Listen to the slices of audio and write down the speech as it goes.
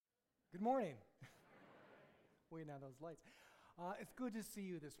Good morning. Waiting on those lights. It's good to see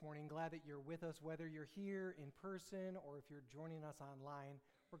you this morning. Glad that you're with us, whether you're here in person or if you're joining us online.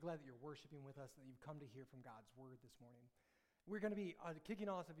 We're glad that you're worshiping with us, that you've come to hear from God's word this morning. We're going to be kicking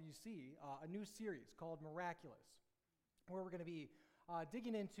off, if you see, a new series called Miraculous, where we're going to be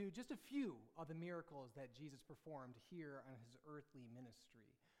digging into just a few of the miracles that Jesus performed here on his earthly ministry.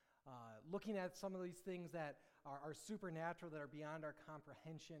 Looking at some of these things that are supernatural, that are beyond our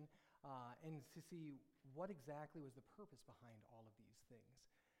comprehension, and to see what exactly was the purpose behind all of these things.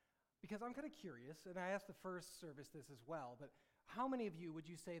 Because I'm kind of curious, and I asked the first service this as well, but how many of you would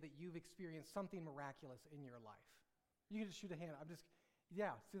you say that you've experienced something miraculous in your life? You can just shoot a hand.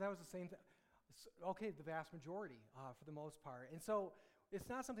 See, that was the same thing. Okay, the vast majority, for the most part. And so it's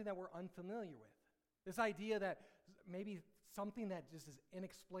not something that we're unfamiliar with. This idea that maybe something that just is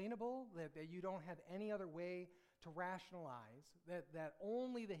inexplainable, that you don't have any other way to rationalize, that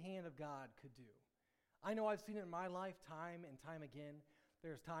only the hand of God could do. I know I've seen it in my life time and time again.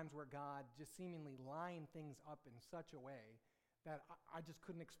 There's times where God just seemingly lined things up in such a way that I just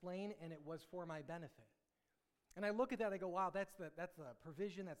couldn't explain, and it was for my benefit. And I look at that and I go, wow, that's the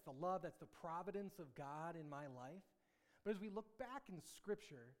provision, that's the love, that's the providence of God in my life. But as we look back in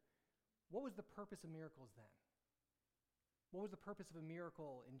Scripture, what was the purpose of miracles then? What was the purpose of a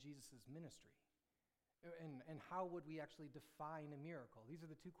miracle in Jesus' ministry? And how would we actually define a miracle? These are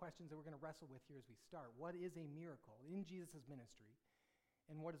the two questions that we're going to wrestle with here as we start. What is a miracle in Jesus' ministry?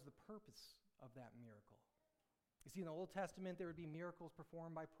 And what is the purpose of that miracle? You see, in the Old Testament, there would be miracles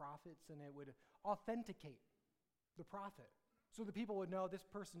performed by prophets, and it would authenticate the prophet. So the people would know this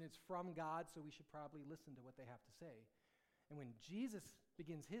person is from God, so we should probably listen to what they have to say. And when Jesus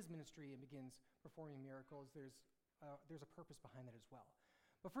begins his ministry and begins performing miracles, there's a purpose behind that as well.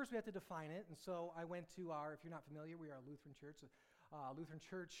 But first we have to define it, and so I went to if you're not familiar, we are a Lutheran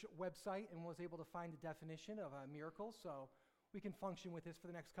Church website, and was able to find the definition of a miracle, so we can function with this for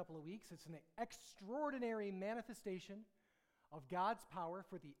the next couple of weeks. It's an extraordinary manifestation of God's power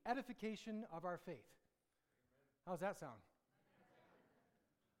for the edification of our faith. How's that sound?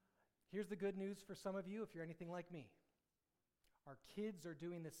 Here's the good news for some of you, if you're anything like me. Our kids are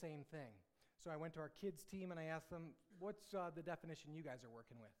doing the same thing. So I went to our kids team and I asked them, what's the definition you guys are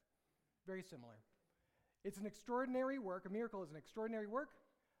working with? Very similar. It's an extraordinary work. A miracle is an extraordinary work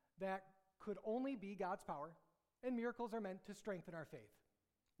that could only be God's power, and miracles are meant to strengthen our faith.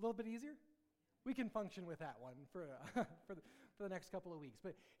 A little bit easier? We can function with that one for the next couple of weeks.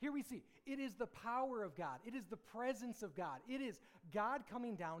 But here we see, it is the power of God. It is the presence of God. It is God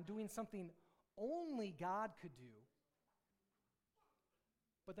coming down, doing something only God could do.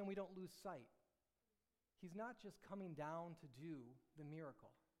 But then we don't lose sight. He's not just coming down to do the miracle.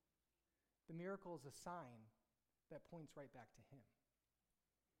 The miracle is a sign that points right back to him.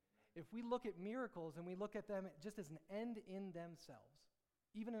 If we look at miracles and we look at them just as an end in themselves,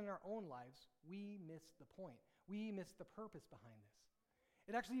 even in our own lives, we miss the point. We miss the purpose behind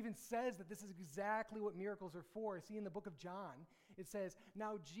this. It actually even says that this is exactly what miracles are for. See, in the book of John, it says,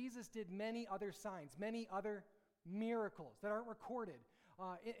 now Jesus did many other signs, many other miracles that aren't recorded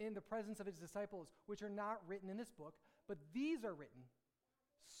in the presence of his disciples, which are not written in this book, but these are written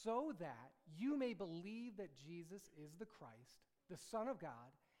so that you may believe that Jesus is the Christ, the Son of God,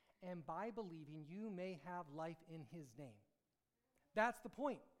 and by believing you may have life in his name. That's the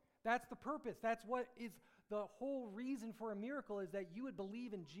point. That's the purpose. That's what is the whole reason for a miracle, is that you would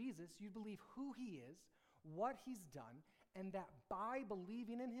believe in Jesus, you believe who he is, what he's done, and that by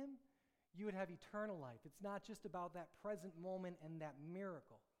believing in him, you would have eternal life. It's not just about that present moment and that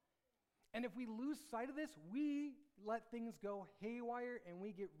miracle. And if we lose sight of this, we let things go haywire and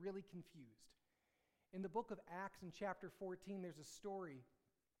we get really confused. In the book of Acts in chapter 14, there's a story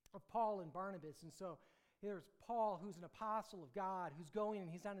of Paul and Barnabas. And so there's Paul, who's an apostle of God, who's going and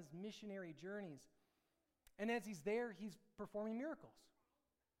he's on his missionary journeys. And as he's there, he's performing miracles.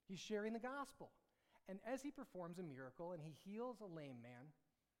 He's sharing the gospel. And as he performs a miracle and he heals a lame man,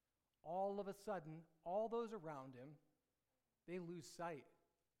 all of a sudden, all those around him, they lose sight.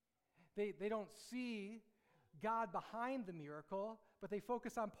 They don't see God behind the miracle, but they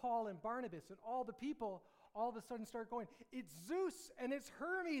focus on Paul and Barnabas, and all the people all of a sudden start going, it's Zeus and it's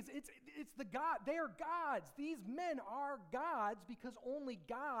Hermes, it's the God, they are gods. These men are gods because only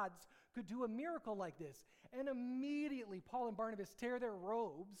gods could do a miracle like this. And immediately Paul and Barnabas tear their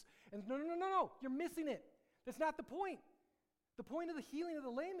robes and no, you're missing it. That's not the point. The point of the healing of the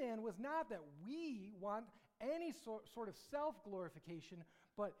lame man was not that we want any sort of self-glorification,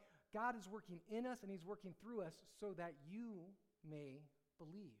 but God is working in us and he's working through us so that you may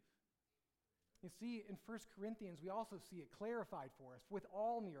believe. You see, in 1 Corinthians, we also see it clarified for us with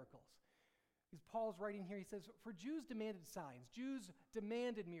all miracles. Because Paul's writing here, he says, for Jews demanded signs. Jews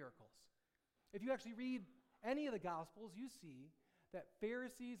demanded miracles. If you actually read any of the Gospels, you see that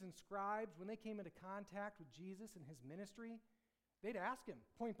Pharisees and scribes, when they came into contact with Jesus and his ministry, they'd ask him,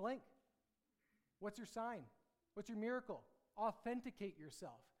 point blank, what's your sign? What's your miracle? Authenticate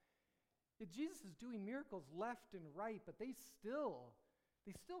yourself. Jesus is doing miracles left and right, but they still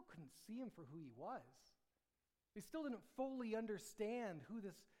couldn't see him for who he was. They still didn't fully understand who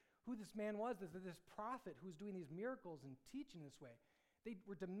this man was, this prophet who was doing these miracles and teaching this way. They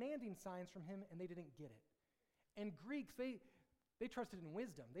were demanding signs from him, and they didn't get it. And Greeks, they trusted in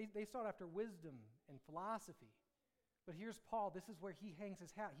wisdom. They sought after wisdom and philosophy. But here's Paul. This is where he hangs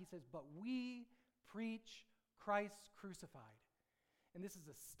his hat. He says, but we preach Christ crucified. And this is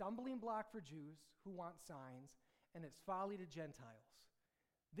a stumbling block for Jews who want signs, and it's folly to Gentiles.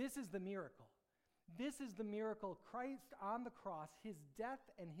 This is the miracle. This is the miracle, Christ on the cross, his death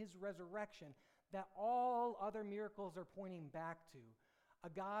and his resurrection, that all other miracles are pointing back to. A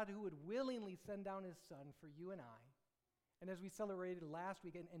God who would willingly send down his son for you and I, and as we celebrated last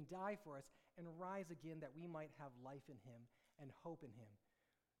week, and die for us, and rise again that we might have life in him and hope in him.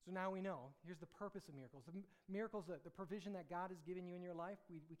 So now we know, here's the purpose of miracles. The miracles, the provision that God has given you in your life,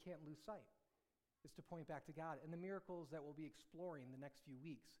 we can't lose sight. It's to point back to God. And the miracles that we'll be exploring the next few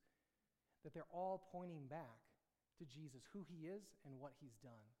weeks, that they're all pointing back to Jesus, who he is and what he's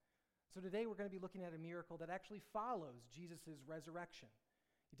done. So today we're going to be looking at a miracle that actually follows Jesus' resurrection.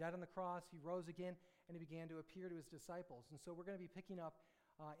 He died on the cross, he rose again, and he began to appear to his disciples. And so we're going to be picking up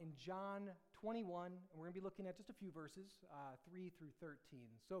in John 21, and we're going to be looking at just a few verses, 3 through 13.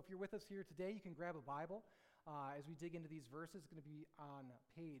 So if you're with us here today, you can grab a Bible. As we dig into these verses, it's going to be on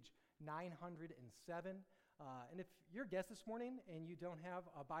page 907. And if you're a guest this morning and you don't have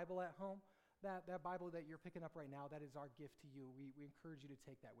a Bible at home, that Bible that you're picking up right now, that is our gift to you. We encourage you to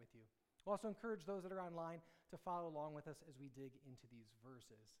take that with you. We'll also encourage those that are online to follow along with us as we dig into these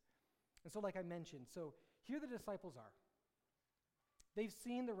verses. And so like I mentioned, so here the disciples are. They've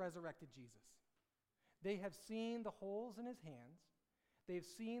seen the resurrected Jesus. They have seen the holes in his hands. They've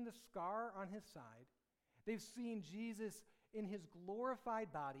seen the scar on his side. They've seen Jesus in his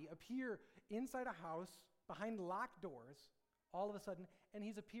glorified body appear inside a house behind locked doors all of a sudden, and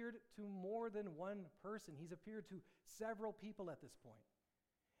he's appeared to more than one person. He's appeared to several people at this point.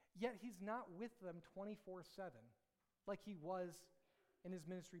 Yet he's not with them 24/7 like he was in his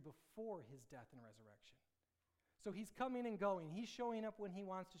ministry before his death and resurrection. So he's coming and going. He's showing up when he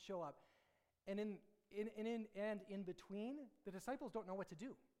wants to show up. And in between, the disciples don't know what to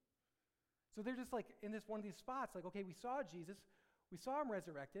do. So they're just like in this one of these spots, like, okay, we saw Jesus, we saw him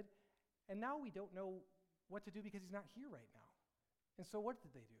resurrected, and now we don't know what to do because he's not here right now. And so what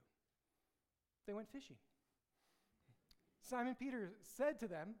did they do? They went fishing. Simon Peter said to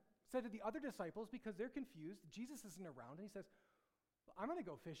the other disciples, because they're confused, Jesus isn't around, and he says, I'm going to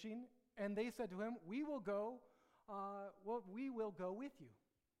go fishing. And they said to him, we will go with you.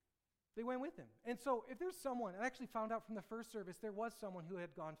 They went with him. And so if there's someone, I actually found out from the first service, there was someone who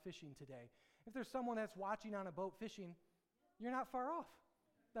had gone fishing today. If there's someone that's watching on a boat fishing, you're not far off.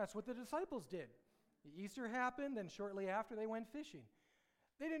 That's what the disciples did. Easter happened, and shortly after they went fishing.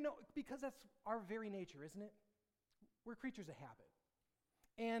 They didn't know, because that's our very nature, isn't it? We're creatures of habit.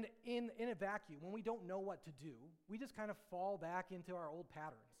 And in a vacuum, when we don't know what to do, we just kind of fall back into our old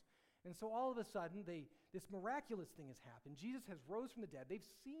patterns. And so all of a sudden, this miraculous thing has happened. Jesus has rose from the dead. They've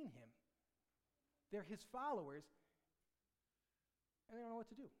seen him. They're his followers, and they don't know what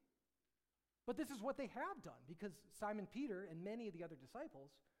to do. But this is what they have done, because Simon Peter and many of the other disciples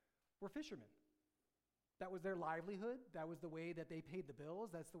were fishermen. That was their livelihood. That was the way that they paid the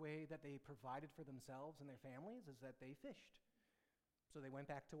bills. That's the way that they provided for themselves and their families, is that they fished. So they went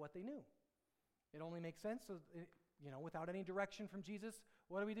back to what they knew. It only makes sense. So, without any direction from Jesus,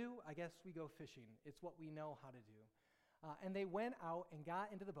 what do? I guess we go fishing. It's what we know how to do. And they went out and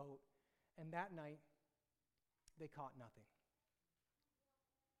got into the boat, and that night, they caught nothing.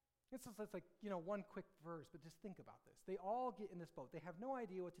 It's like, one quick verse, but just think about this. They all get in this boat. They have no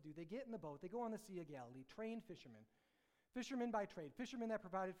idea what to do. They get in the boat. They go on the Sea of Galilee, trained fishermen. Fishermen by trade, fishermen that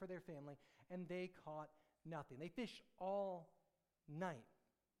provided for their family, and they caught nothing. They fished all night.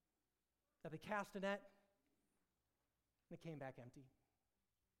 Now they cast a net, and it came back empty.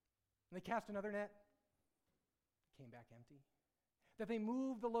 And they cast another net, it came back empty. That they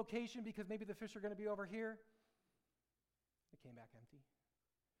moved the location because maybe the fish are going to be over here, it came back empty.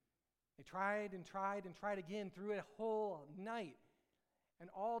 They tried and tried and tried again through a whole night, and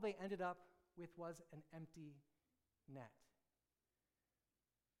all they ended up with was an empty net.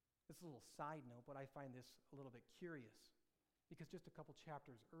 This is a little side note, but I find this a little bit curious because just a couple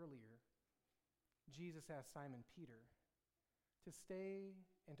chapters earlier, Jesus asked Simon Peter to stay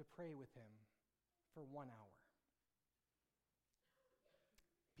and to pray with him for 1 hour.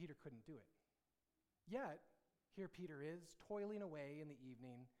 Peter couldn't do it. Yet, here Peter is, toiling away in the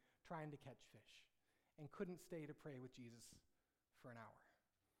evening, trying to catch fish, and couldn't stay to pray with Jesus for an hour.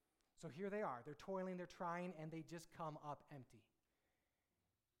 So here they are. They're toiling, they're trying, and they just come up empty.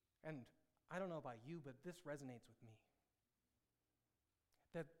 And I don't know about you, but this resonates with me.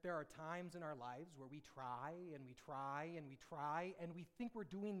 That there are times in our lives where we try, and we try, and we try, and we think we're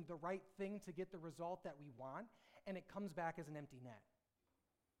doing the right thing to get the result that we want, and it comes back as an empty net.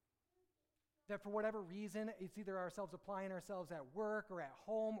 That for whatever reason, it's either ourselves applying ourselves at work or at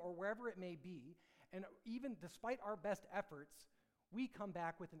home or wherever it may be, and even despite our best efforts, we come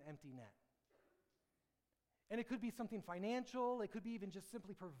back with an empty net. And it could be something financial, it could be even just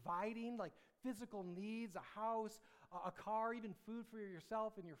simply providing like physical needs, a house, a car, even food for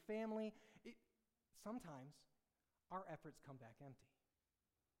yourself and your family. Sometimes our efforts come back empty.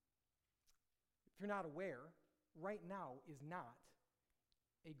 If you're not aware, right now is not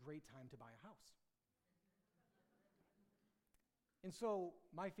a great time to buy a house. And so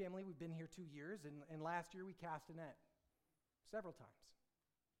my family, we've been here 2 years, and last year we cast a net several times.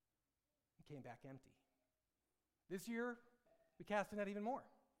 It came back empty. This year, we cast a net even more.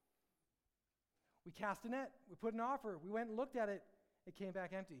 We cast a net, we put an offer, we went and looked at it, it came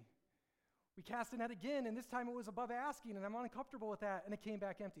back empty. We cast a net again, and this time it was above asking, and I'm uncomfortable with that, and it came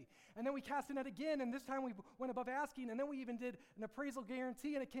back empty. And then we cast a net again, and this time we went above asking, and then we even did an appraisal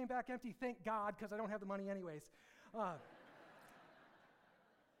guarantee, and it came back empty. Thank God, because I don't have the money anyways.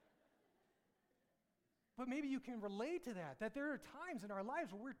 But maybe you can relate to that there are times in our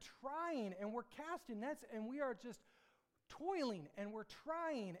lives where we're trying, and we're casting nets, and we are just toiling, and we're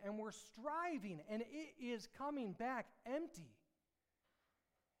trying, and we're striving, and it is coming back empty.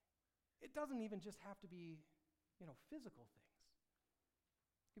 It doesn't even just have to be, physical things.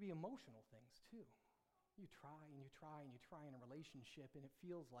 It could be emotional things too. You try and you try and you try in a relationship, and it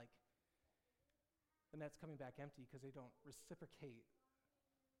feels like the net's coming back empty because they don't reciprocate.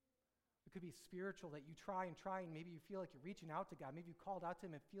 It could be spiritual, that you try and try, and maybe you feel like you're reaching out to God. Maybe you called out to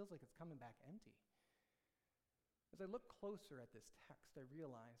him, and it feels like it's coming back empty. As I look closer at this text, I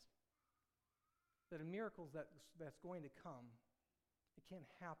realized that in miracles that's going to come, it can't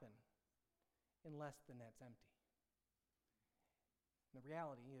happen unless the net's empty. And the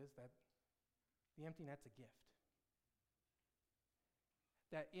reality is that the empty net's a gift.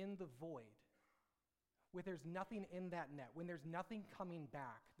 That in the void, when there's nothing in that net, when there's nothing coming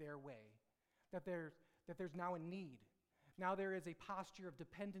back their way, that there's now a need. Now there is a posture of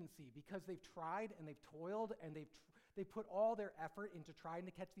dependency because they've tried and they've toiled and they put all their effort into trying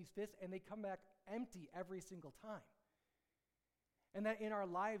to catch these fish, and they come back empty every single time. And that in our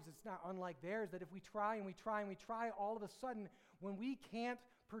lives, it's not unlike theirs, that if we try and we try and we try, all of a sudden, when we can't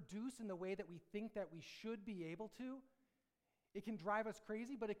produce in the way that we think that we should be able to, it can drive us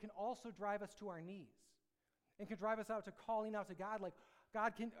crazy, but it can also drive us to our knees. It can drive us out to calling out to God, like,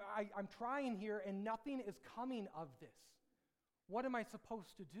 God, I'm trying here and nothing is coming of this. What am I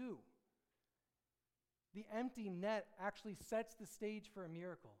supposed to do? The empty net actually sets the stage for a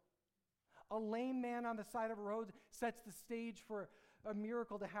miracle. A lame man on the side of a road sets the stage for a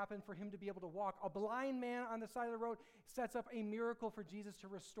miracle to happen for him to be able to walk. A blind man on the side of the road sets up a miracle for Jesus to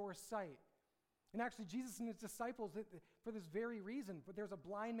restore sight. And actually, Jesus and his disciples, for this very reason, there's a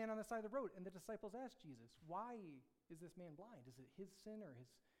blind man on the side of the road, and the disciples asked Jesus, why is this man blind? Is it his sin or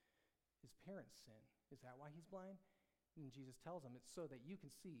his parents' sin? Is that why he's blind? And Jesus tells them it's so that you can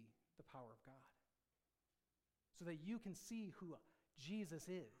see the power of God. So that you can see who Jesus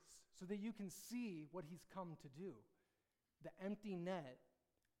is. So that you can see what he's come to do. The empty net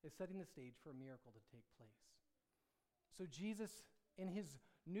is setting the stage for a miracle to take place. So Jesus, in his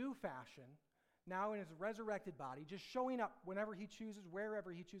new fashion, now in his resurrected body, just showing up whenever he chooses,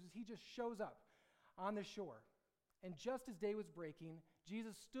 wherever he chooses, he just shows up on the shore. And just as day was breaking,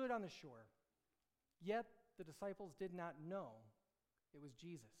 Jesus stood on the shore. Yet the disciples did not know it was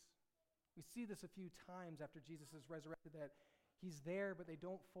Jesus. We see this a few times after Jesus is resurrected, that he's there, but they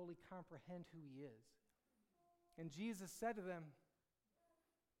don't fully comprehend who he is. And Jesus said to them,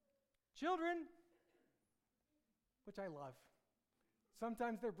 children, which I love.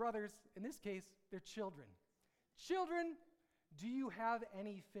 Sometimes they're brothers. In this case, they're children. Children, do you have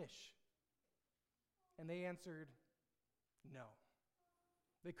any fish? And they answered, no.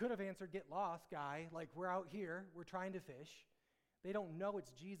 They could have answered, get lost, guy. Like, we're out here. We're trying to fish. They don't know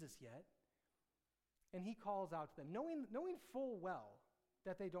it's Jesus yet. And he calls out to them, knowing full well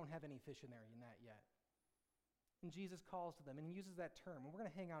that they don't have any fish in there in that yet. And Jesus calls to them, and he uses that term, and we're going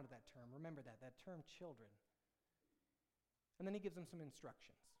to hang on to that term. Remember that term, children. And then he gives them some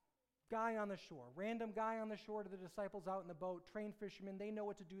instructions. Guy on the shore, random guy on the shore to the disciples out in the boat, trained fishermen, they know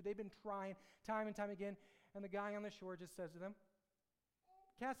what to do. They've been trying time and time again. And the guy on the shore just says to them,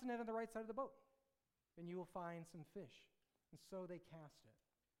 cast the net on the right side of the boat, and you will find some fish. And so they cast it.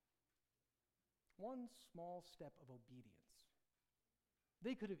 One small step of obedience.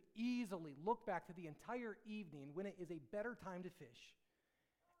 They could have easily looked back to the entire evening when it is a better time to fish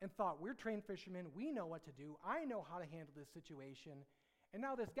and thought, we're trained fishermen, we know what to do, I know how to handle this situation, and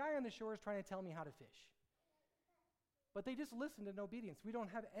now this guy on the shore is trying to tell me how to fish. But they just listened in obedience. We don't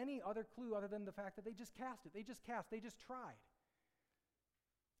have any other clue other than the fact that they just cast it. They just tried.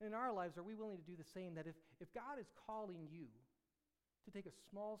 In our lives, are we willing to do the same? That if God is calling you to take a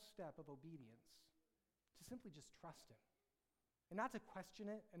small step of obedience, to simply just trust him, and not to question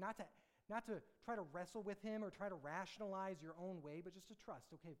it, and not to try to wrestle with him or try to rationalize your own way, but just to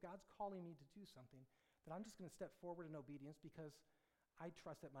trust, okay, if God's calling me to do something, then I'm just going to step forward in obedience because I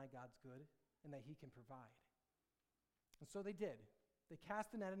trust that my God's good and that he can provide. And so they did. They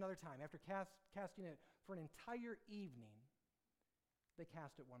cast the net another time. After casting it for an entire evening, they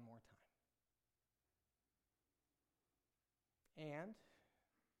cast it one more time. And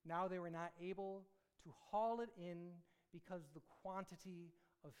now they were not able to haul it in because of the quantity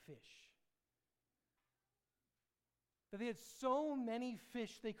of fish. That they had so many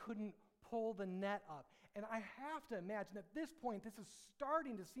fish they couldn't pull the net up. And I have to imagine at this point, this is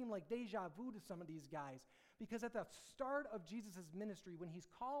starting to seem like deja vu to some of these guys, because at the start of Jesus' ministry, when he's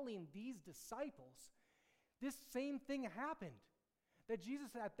calling these disciples, this same thing happened. That Jesus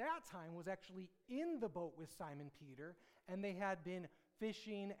at that time was actually in the boat with Simon Peter, and they had been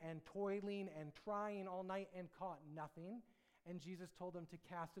fishing and toiling and trying all night and caught nothing. And Jesus told them to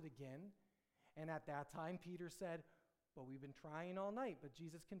cast it again. And at that time, Peter said, well, we've been trying all night, but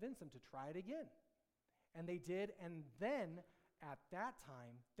Jesus convinced them to try it again. And they did, and then at that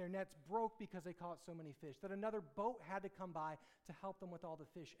time, their nets broke because they caught so many fish that another boat had to come by to help them with all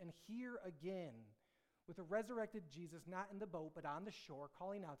the fish. And here again, with a resurrected Jesus, not in the boat, but on the shore,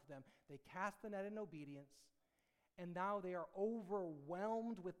 calling out to them, they cast the net in obedience, and now they are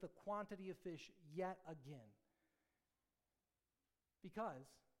overwhelmed with the quantity of fish yet again. Because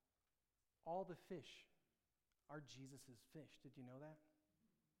all the fish are Jesus' fish. Did you know that?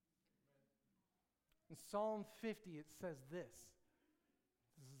 In Psalm 50, it says this.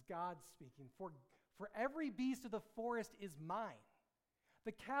 This is God speaking. For every beast of the forest is mine,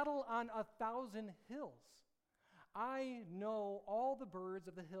 the cattle on 1,000 hills. I know all the birds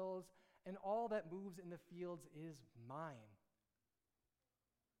of the hills, and all that moves in the fields is mine.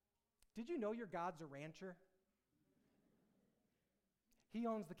 Did you know your God's a rancher? He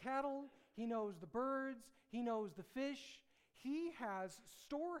owns the cattle, he knows the birds, he knows the fish. He has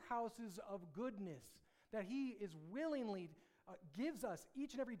storehouses of goodness that he is willingly gives us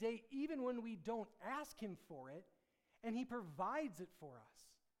each and every day, even when we don't ask him for it, and he provides it for us.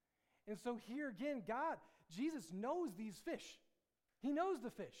 And so here again, Jesus knows these fish. He knows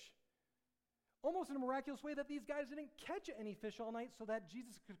the fish. Almost in a miraculous way that these guys didn't catch any fish all night, so that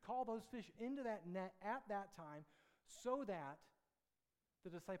Jesus could call those fish into that net at that time so that the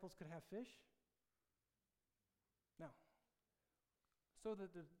disciples could have fish? No. So that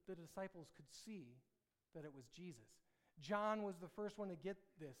the disciples could see that it was Jesus. John was the first one to get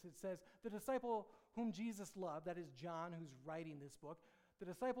this. It says, the disciple whom Jesus loved, that is John who's writing this book, the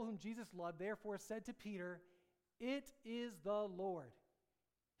disciple whom Jesus loved therefore said to Peter, it is the Lord.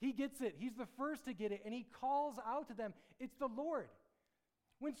 He gets it. He's the first to get it, and he calls out to them, it's the Lord.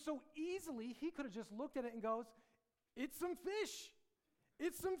 When so easily he could have just looked at it and goes, it's some fish.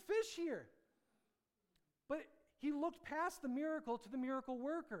 It's some fish here. But he looked past the miracle to the miracle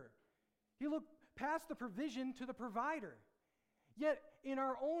worker. He looked past the provision to the provider. Yet in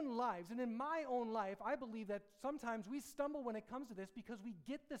our own lives, and in my own life, I believe that sometimes we stumble when it comes to this because we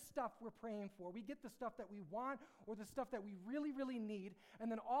get the stuff we're praying for. We get the stuff that we want or the stuff that we really, really need,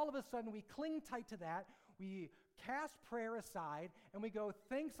 and then all of a sudden we cling tight to that. We cast prayer aside, and we go,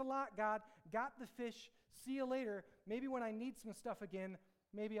 thanks a lot, God. Got the fish. See you later. Maybe when I need some stuff again,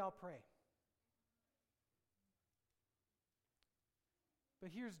 maybe I'll pray. But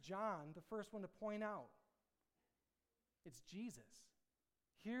here's John, the first one to point out. It's Jesus.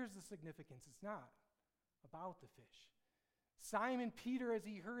 Here's the significance. It's not about the fish. Simon Peter, as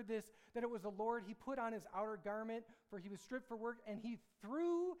he heard this, that it was the Lord, he put on his outer garment, for he was stripped for work, and he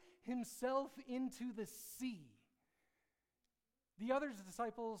threw himself into the sea. The other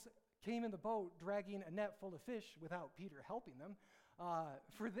disciples came in the boat dragging a net full of fish without Peter helping them.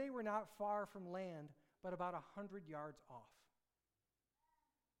 For they were not far from land, but about 100 yards off.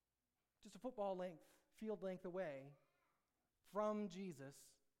 Just a field length away from Jesus,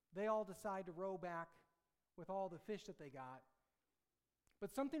 they all decide to row back with all the fish that they got.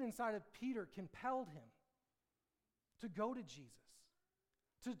 But something inside of Peter compelled him to go to Jesus,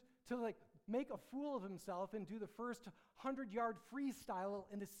 to like make a fool of himself and do the first 100-yard freestyle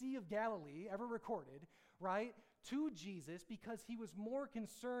in the Sea of Galilee ever recorded, right, to Jesus, because he was more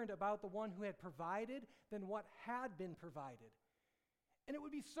concerned about the one who had provided than what had been provided. And it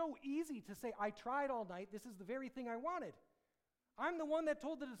would be so easy to say, I tried all night, this is the very thing I wanted. I'm the one that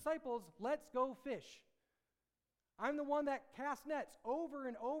told the disciples, let's go fish. I'm the one that cast nets over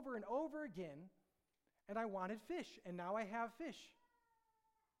and over and over again, and I wanted fish, and now I have fish.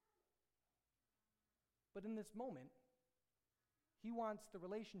 But in this moment, he wants the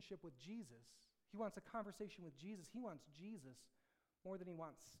relationship with Jesus. He wants a conversation with Jesus. He wants Jesus more than he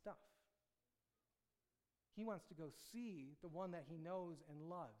wants stuff. He wants to go see the one that he knows and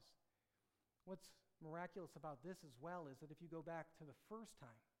loves. What's miraculous about this as well is that if you go back to the first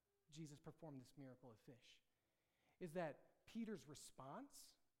time Jesus performed this miracle of fish, is that Peter's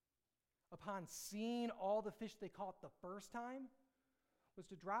response upon seeing all the fish they caught the first time was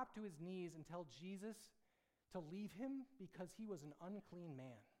to drop to his knees and tell Jesus to leave him because he was an unclean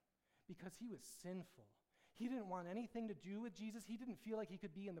man, because he was sinful. He didn't want anything to do with Jesus. He didn't feel like he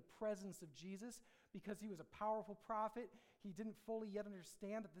could be in the presence of Jesus because he was a powerful prophet. He didn't fully yet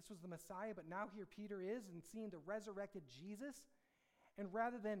understand that this was the Messiah, but now here Peter is and seeing the resurrected Jesus. And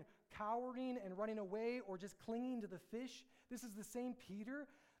rather than cowering and running away or just clinging to the fish, this is the same Peter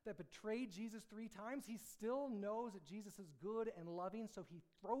that betrayed Jesus 3 times. He still knows that Jesus is good and loving, so he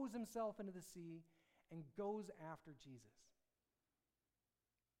throws himself into the sea and goes after Jesus.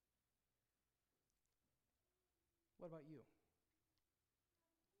 What about you?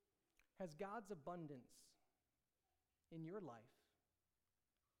 Has God's abundance in your life,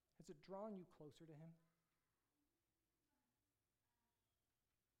 has it drawn you closer to him?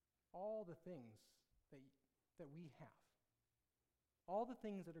 All the things that we have, all the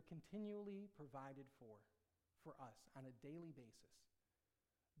things that are continually provided for us on a daily basis,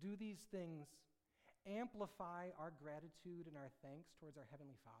 do these things amplify our gratitude and our thanks towards our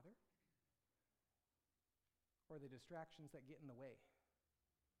Heavenly Father? Or the distractions that get in the way?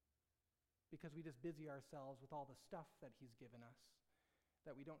 Because we just busy ourselves with all the stuff that he's given us,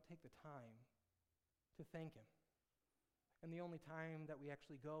 that we don't take the time to thank him. And the only time that we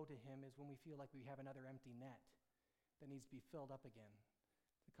actually go to him is when we feel like we have another empty net that needs to be filled up again,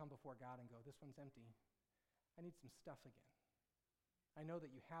 to come before God and go, this one's empty. I need some stuff again. I know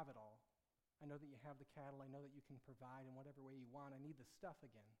that you have it all. I know that you have the cattle. I know that you can provide in whatever way you want. I need the stuff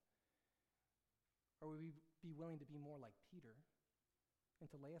again. Or would we be willing to be more like Peter and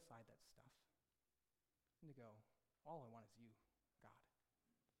to lay aside that stuff and to go, all I want is you, God.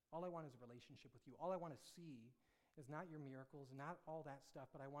 All I want is a relationship with you. All I want to see is not your miracles, not all that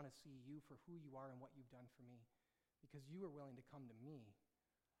stuff, but I want to see you for who you are and what you've done for me. Because you are willing to come to me,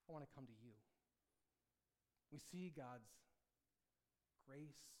 I want to come to you. We see God's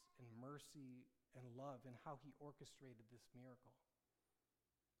grace and mercy and love and how he orchestrated this miracle.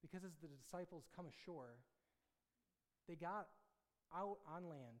 Because as the disciples come ashore, they got out on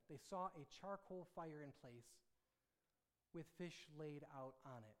land. They saw a charcoal fire in place with fish laid out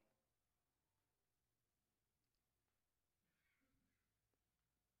on it.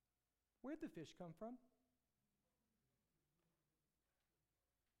 Where'd the fish come from?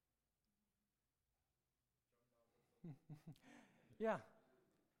 Yeah.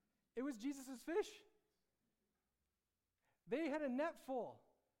 It was Jesus' fish. They had a net full.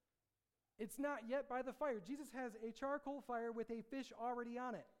 It's not yet by the fire. Jesus has a charcoal fire with a fish already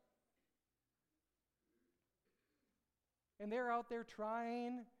on it. And they're out there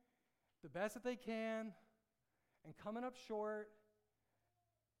trying the best that they can and coming up short.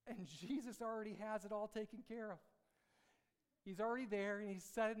 And Jesus already has it all taken care of. He's already there, and he's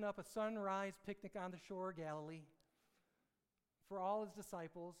setting up a sunrise picnic on the shore of Galilee for all his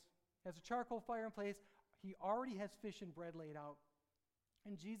disciples. Has a charcoal fire in place. He already has fish and bread laid out.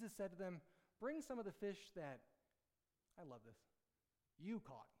 And Jesus said to them, bring some of the fish that, I love this, you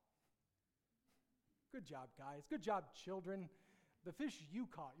caught. Good job, guys. Good job, children. The fish you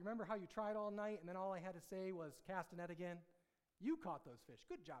caught. You remember how you tried all night, and then all I had to say was cast a net again? You caught those fish.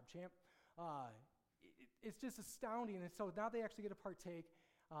 Good job, champ. It's just astounding. And so now they actually get to partake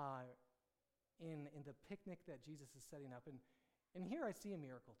in the picnic that Jesus is setting up. And here I see a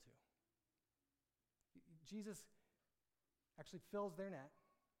miracle too. Jesus actually fills their net.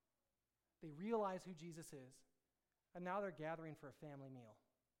 They realize who Jesus is. And now they're gathering for a family meal,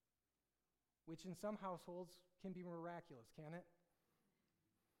 which in some households can be miraculous, can it?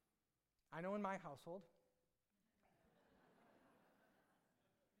 I know in my household,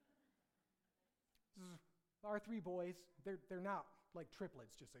 our three boys, they're not like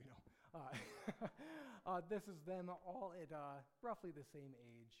triplets, just so you know. This is them all at roughly the same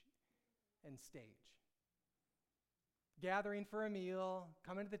age and stage. Gathering for a meal,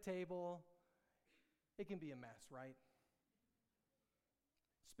 coming to the table, it can be a mess, right?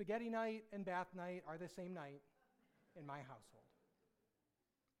 Spaghetti night and bath night are the same night in my household.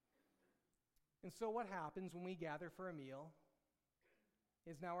 And so what happens when we gather for a meal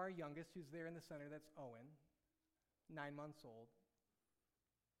is now our youngest, who's there in the center, that's Owen, 9 months old,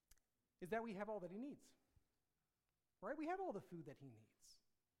 is that we have all that he needs. Right? We have all the food that he needs.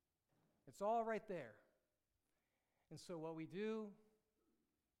 It's all right there. And so what we do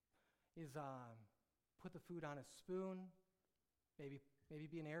is put the food on a spoon, maybe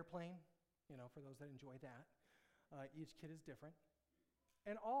be an airplane, for those that enjoy that. Each kid is different.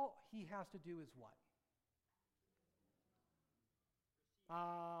 And all he has to do is what?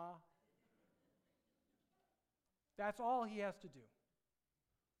 That's all he has to do.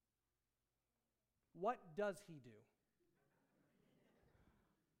 What does he do?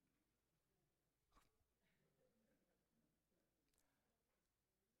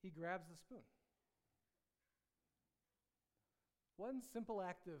 He grabs the spoon. One simple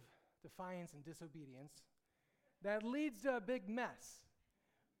act of defiance and disobedience that leads to a big mess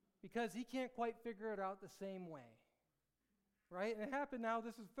because he can't quite figure it out the same way. Right? And it happened now,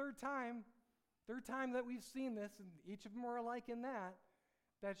 this is third time that we've seen this, and each of them are alike in that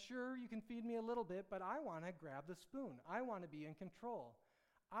sure, you can feed me a little bit, but I want to grab the spoon. I want to be in control.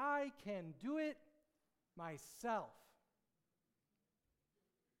 I can do it myself.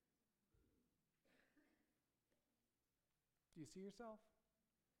 Do you see yourself?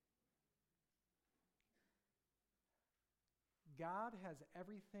 God has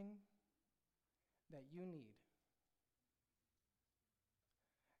everything that you need.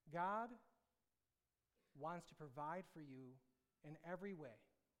 God wants to provide for you in every way.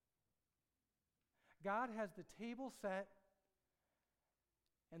 God has the table set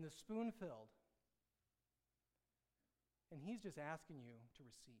and the spoon filled, and he's just asking you to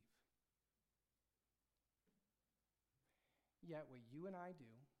receive. Yet what you and I do,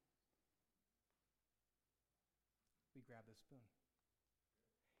 we grab the spoon.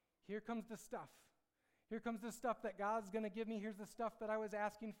 Here comes the stuff. Here comes the stuff that God's going to give me. Here's the stuff that I was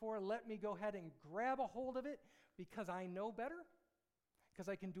asking for. Let me go ahead and grab a hold of it because I know better, because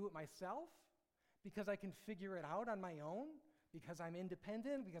I can do it myself, because I can figure it out on my own, because I'm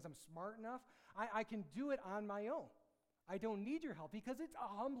independent, because I'm smart enough. I can do it on my own. I don't need your help because it's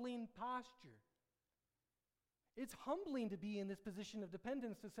a humbling posture. It's humbling to be in this position of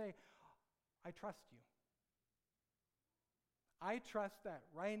dependence to say, I trust you. I trust that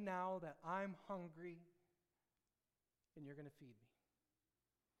right now that I'm hungry and you're going to feed me.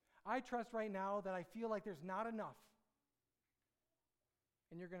 I trust right now that I feel like there's not enough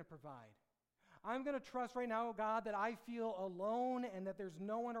and you're going to provide. I'm going to trust right now, God, that I feel alone and that there's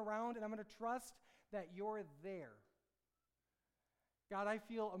no one around, and I'm going to trust that you're there. God, I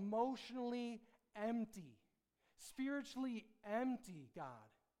feel emotionally empty, spiritually empty, God.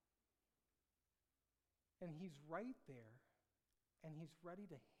 And he's right there, and he's ready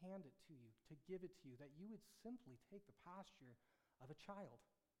to hand it to you, to give it to you, that you would simply take the posture of a child.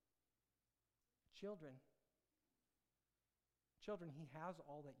 Children, he has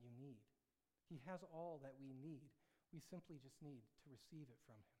all that you need. He has all that we need. We simply just need to receive it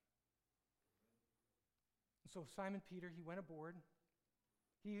from him. So Simon Peter, he went aboard.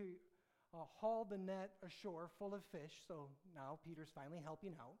 He hauled the net ashore full of fish. So now Peter's finally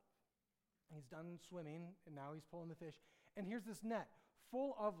helping out. He's done swimming, and now he's pulling the fish. And here's this net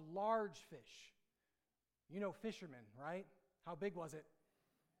full of large fish. You know fishermen, right? How big was it?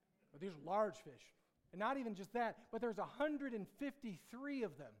 Well, these are large fish. And not even just that, but there's 153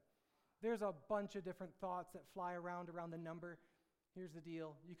 of them. There's a bunch of different thoughts that fly around the number. Here's the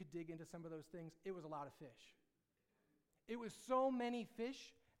deal. You could dig into some of those things. It was a lot of fish. It was so many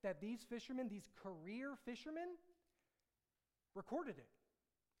fish that these fishermen, these career fishermen, recorded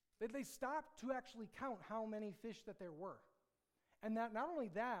it. They stopped to actually count how many fish that there were. And that not only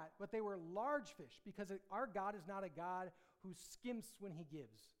that, but they were large fish, because our God is not a God who skimps when he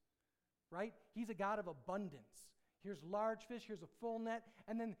gives, right? He's a God of abundance. Here's large fish, here's a full net,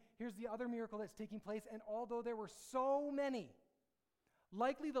 and then here's the other miracle that's taking place. And although there were so many,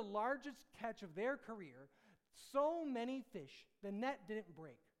 likely the largest catch of their career, so many fish, the net didn't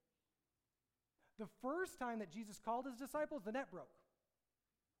break. The first time that Jesus called his disciples, the net broke.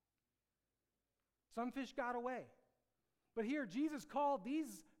 Some fish got away. But here, Jesus called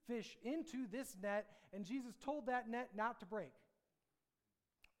these fish into this net, and Jesus told that net not to break.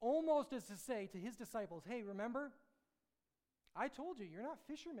 Almost as to say to his disciples, hey, remember, I told you, you're not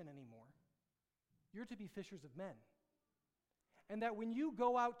fishermen anymore. You're to be fishers of men. And that when you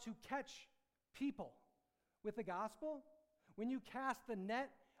go out to catch people with the gospel, when you cast the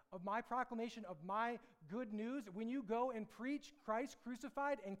net of my proclamation of my good news, when you go and preach Christ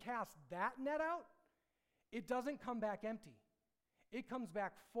crucified and cast that net out, it doesn't come back empty. It comes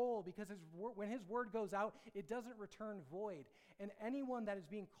back full because when his word goes out, it doesn't return void. And anyone that is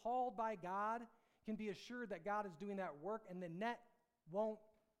being called by God can be assured that God is doing that work, and the net won't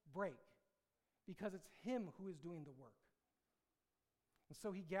break because it's him who is doing the work. And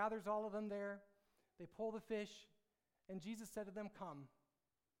so he gathers all of them there. They pull the fish, and Jesus said to them, come,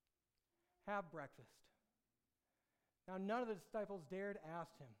 have breakfast. Now none of the disciples dared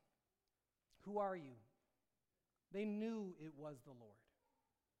ask him, who are you? They knew it was the Lord.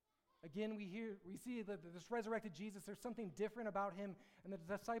 Again, we see that this resurrected Jesus, there's something different about him, and the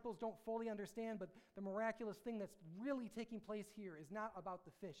disciples don't fully understand, but the miraculous thing that's really taking place here is not about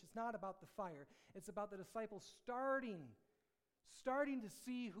the fish. It's not about the fire. It's about the disciples starting to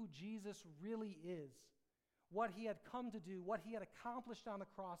see who Jesus really is, what he had come to do, what he had accomplished on the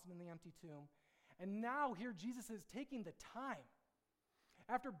cross and in the empty tomb. And now here Jesus is taking the time,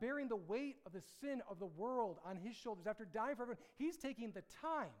 after bearing the weight of the sin of the world on his shoulders, after dying for everyone, he's taking the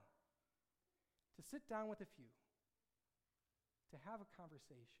time to sit down with a few, to have a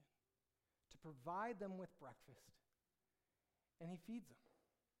conversation, to provide them with breakfast, and he feeds them.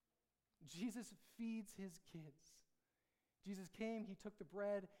 Jesus feeds his kids. Jesus came, he took the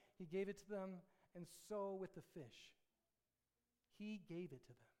bread, he gave it to them, and so with the fish. He gave it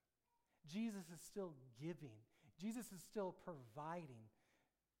to them. Jesus is still giving. Jesus is still providing.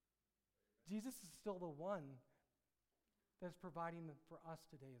 Jesus is still the one that's providing for us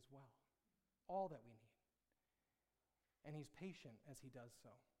today as well. All that we need. And he's patient as he does so.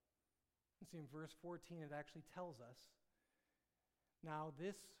 You see, in verse 14, it actually tells us, now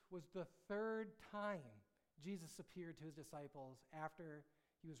this was the third time Jesus appeared to his disciples after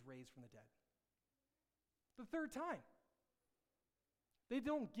he was raised from the dead. The third time. They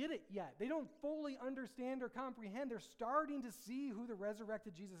don't get it yet. They don't fully understand or comprehend. They're starting to see who the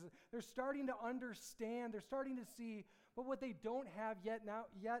resurrected Jesus is. They're starting to understand. They're starting to see. But what they don't have yet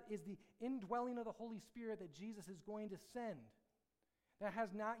is the indwelling of the Holy Spirit that Jesus is going to send. That has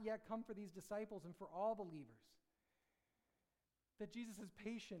not yet come for these disciples and for all believers. That Jesus is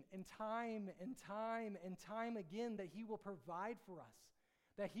patient and time and time and time again that he will provide for us.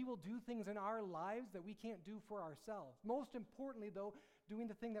 That he will do things in our lives that we can't do for ourselves. Most importantly, though, doing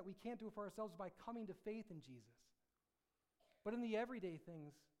the thing that we can't do for ourselves by coming to faith in Jesus. But in the everyday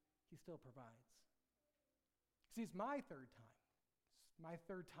things, he still provides. See, it's my third time. It's my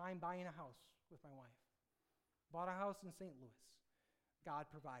third time buying a house with my wife. Bought a house in St. Louis. God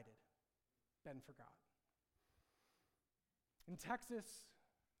provided. Ben forgot. In Texas,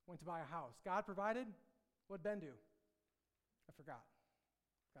 went to buy a house. God provided. What'd Ben do? I forgot.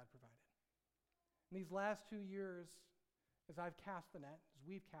 God provided. In these last 2 years, as I've cast the net, as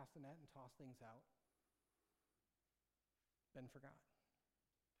we've cast the net and tossed things out, Ben forgot.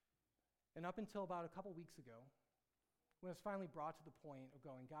 And up until about a couple weeks ago, when it was finally brought to the point of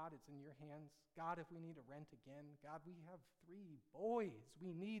going, God, it's in your hands. God, if we need to rent again, God, we have 3 boys.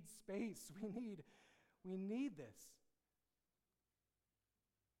 We need space. We need this.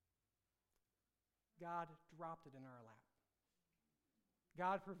 God dropped it in our lap.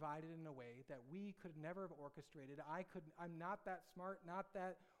 God provided in a way that we could never have orchestrated. I'm not that smart, not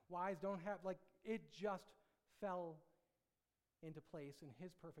that wise, it just fell into place in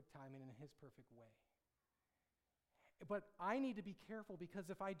his perfect timing and in his perfect way. But I need to be careful because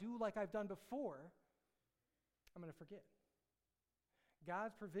if I do like I've done before, I'm going to forget.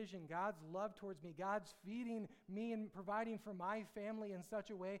 God's provision, God's love towards me, God's feeding me and providing for my family in such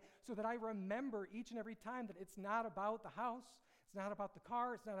a way so that I remember each and every time that it's not about the house, it's not about the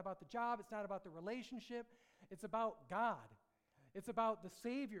car, it's not about the job, it's not about the relationship, it's about God. It's about the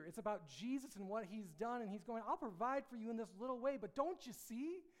Savior. It's about Jesus and what he's done, and he's going, I'll provide for you in this little way, but don't you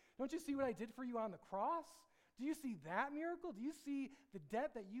see? Don't you see what I did for you on the cross? Do you see that miracle? Do you see the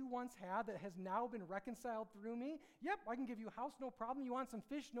debt that you once had that has now been reconciled through me? Yep, I can give you a house, no problem. You want some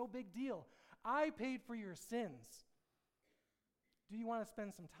fish? No big deal. I paid for your sins. Do you want to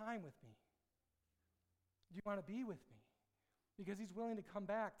spend some time with me? Do you want to be with me? Because he's willing to come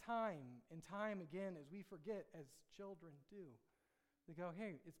back time and time again as we forget, as children do. They go,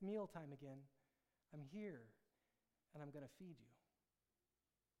 hey, it's mealtime again. I'm here, and I'm going to feed you.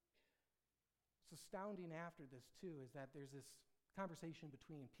 What's astounding after this, too, is that there's this conversation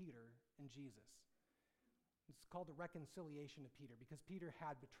between Peter and Jesus. It's called the reconciliation of Peter, because Peter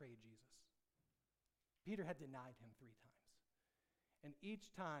had betrayed Jesus. Peter had denied him 3 times. And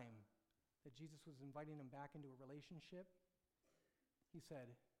each time that Jesus was inviting him back into a relationship, he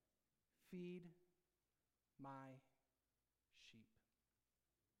said, "Feed my sheep."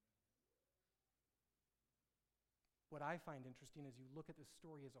 What I find interesting as you look at this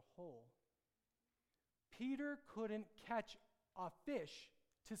story as a whole, Peter couldn't catch a fish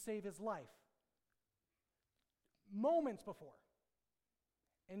to save his life moments before.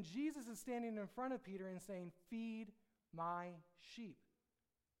 And Jesus is standing in front of Peter and saying, "Feed my sheep."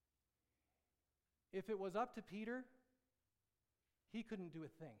 If it was up to Peter, he couldn't do a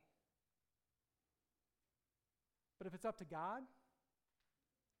thing. But if it's up to God,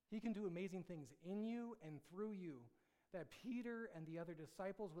 he can do amazing things in you and through you, that Peter and the other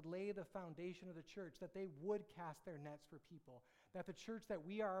disciples would lay the foundation of the church, that they would cast their nets for people, that the church that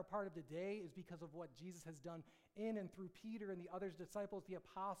we are a part of today is because of what Jesus has done in and through Peter and the other disciples, the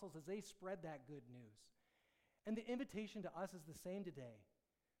apostles, as they spread that good news. And the invitation to us is the same today,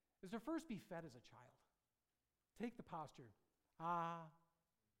 is to first be fed as a child. Take the posture.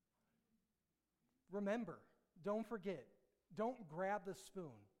 Remember, don't forget, don't grab the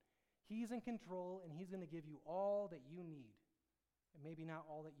spoon. He's in control, and he's going to give you all that you need, and maybe not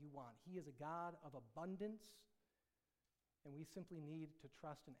all that you want. He is a God of abundance, and we simply need to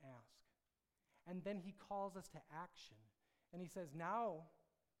trust and ask. And then he calls us to action, and he says, "Now,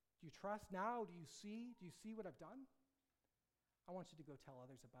 do you trust? Now, do you see? Do you see what I've done? I want you to go tell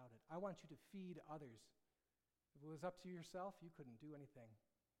others about it. I want you to feed others. If it was up to yourself, you couldn't do anything.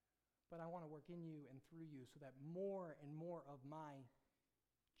 But I want to work in you and through you so that more and more of my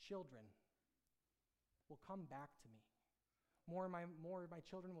children will come back to me. More of my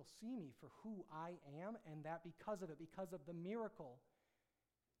children will see me for who I am, and that because of it, because of the miracle,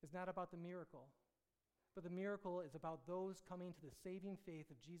 is not about the miracle, but the miracle is about those coming to the saving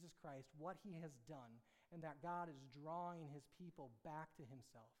faith of Jesus Christ, what he has done, and that God is drawing his people back to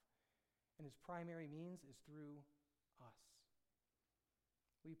himself. And his primary means is through us.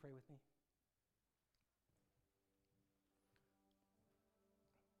 Will you pray with me?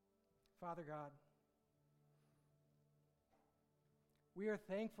 Father God, we are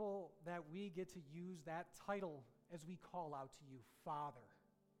thankful that we get to use that title as we call out to you, Father.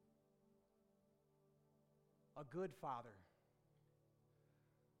 A good Father.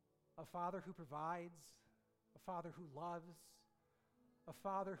 A Father who provides, a Father who loves, a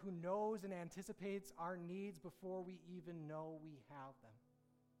Father who knows and anticipates our needs before we even know we have them.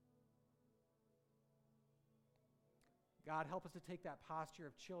 God, help us to take that posture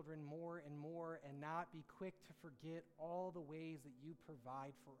of children more and more and not be quick to forget all the ways that you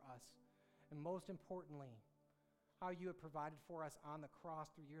provide for us. And most importantly, how you have provided for us on the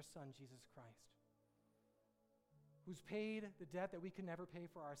cross through your Son, Jesus Christ, who's paid the debt that we could never pay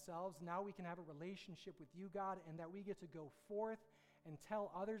for ourselves. Now we can have a relationship with you, God, and that we get to go forth and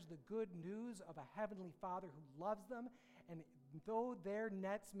tell others the good news of a heavenly Father who loves them. And though their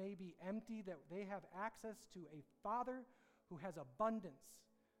nets may be empty, that they have access to a Father who has abundance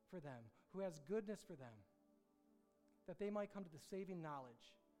for them, who has goodness for them, that they might come to the saving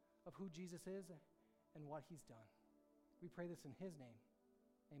knowledge of who Jesus is and what he's done. We pray this in his name.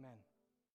 Amen.